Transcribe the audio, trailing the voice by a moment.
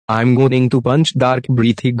I'm going to punch Dark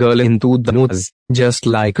Breathy Girl into the nose, just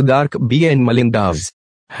like Dark B and Malin does.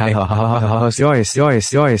 Ha ha ha ha ha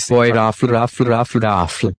boy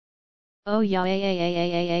raffle. Oh yeah,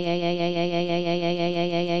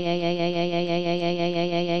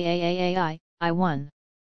 I won.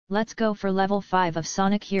 Let's go for level 5 of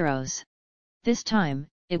Sonic Heroes. This time,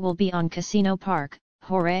 it will be on Casino Park,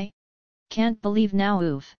 hooray! Can't believe now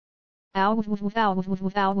oof. Ow.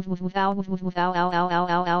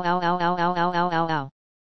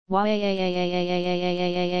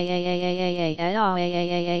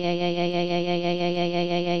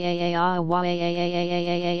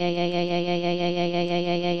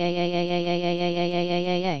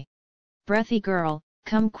 Breathy girl,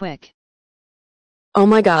 come quick. Oh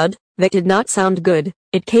my god, that did not sound good.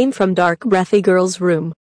 It came from Dark Breathy Girl's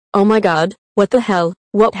room. Oh my god, what the hell?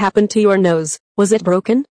 What happened to your nose? Was it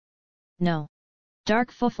broken? No.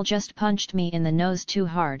 Dark Foofle just punched me in the nose too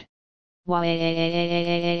hard.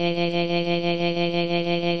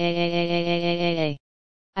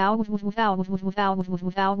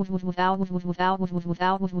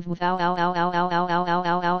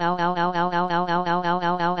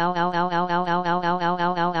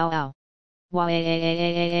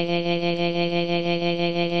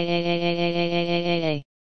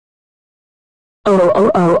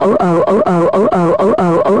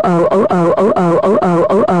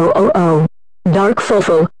 Dark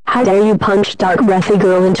Foofle, how dare you punch Dark Breathy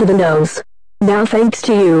Girl into the nose? Now thanks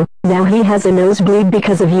to you, now he has a nosebleed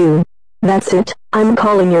because of you. That's it, I'm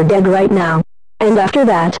calling you're dead right now. And after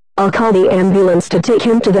that, I'll call the ambulance to take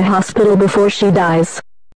him to the hospital before she dies.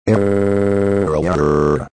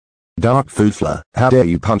 Dark Foofle, how dare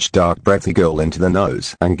you punch Dark Breathy Girl into the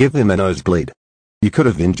nose and give him a nosebleed? You could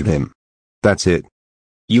have injured him. That's it.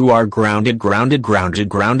 You are grounded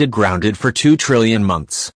for 2 trillion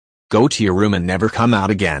months. Go to your room and never come out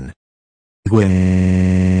again.